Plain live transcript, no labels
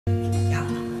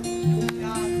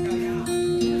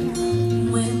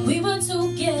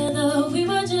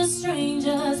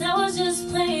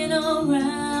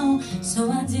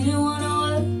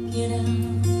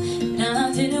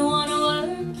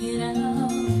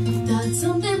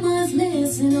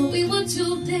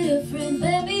different,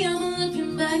 baby, I'm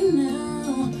looking back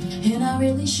now. And I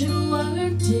really should've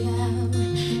worked it out.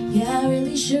 Yeah, I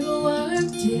really should've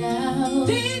worked it out.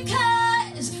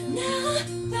 Because now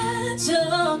that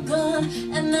you're gone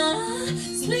and I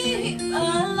sleep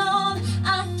alone,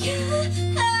 I can't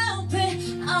help it,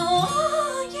 I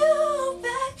want you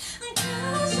back.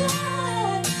 Cause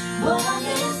I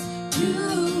promise you,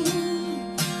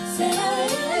 said I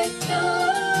really do.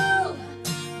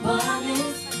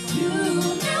 Promise you,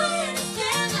 now I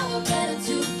understand that we're better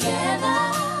together.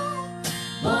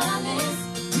 Promise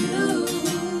you,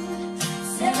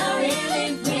 said I really,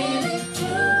 really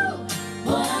do.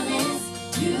 Promise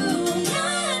you, now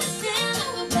I understand that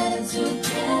we're better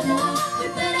together. We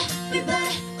better, we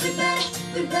better, we better,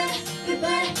 we better, we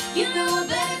better. You know we're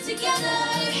better together.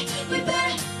 We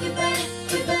better, we better,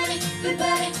 we better, we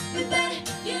better, we better.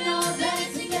 You know we're better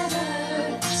together.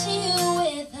 Watching you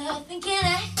with her, thinking I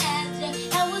had you.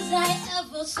 How was I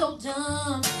ever so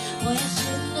dumb? Boy, I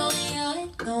should've known you're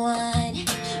the one.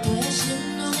 Boy, I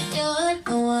should've known that you're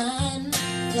the one.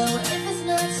 So if it's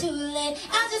not too late,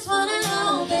 I just wanna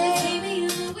know, baby, you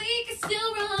know we can still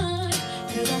run.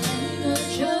 Cause I really know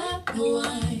that you're the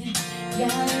one.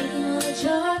 Yeah, I really know that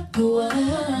you're the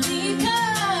one.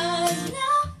 Because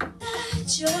now that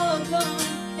you're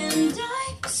gone and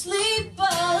I sleep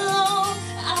alone,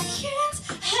 I can't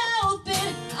help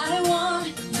it, I want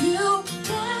you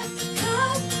back.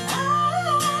 Cause I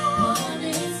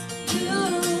promise you,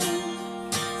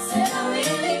 said I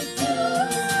really do.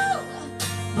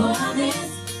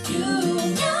 Promise you,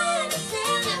 now I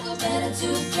understand that we're better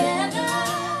together.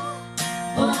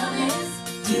 Promise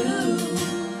you,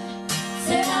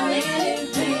 said I really,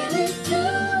 really do.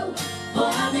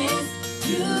 Promise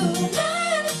you, now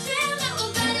I understand that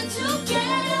we're better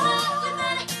together. We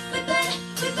better, we better,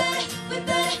 we better, we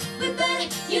better, we better.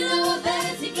 You know we're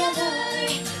better together.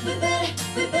 We better,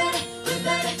 we better, we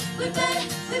better, we better,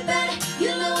 we better. You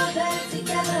know we're better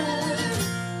together.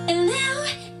 And now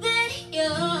that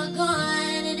you're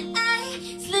gone and I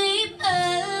sleep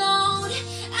alone,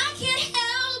 I can't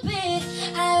help it,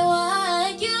 I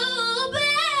want you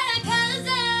back. Cause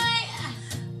I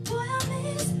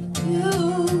promise you,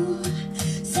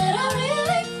 said I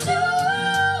really do.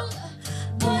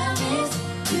 Promise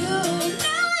you,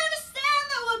 now I understand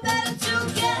that we're better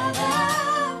together.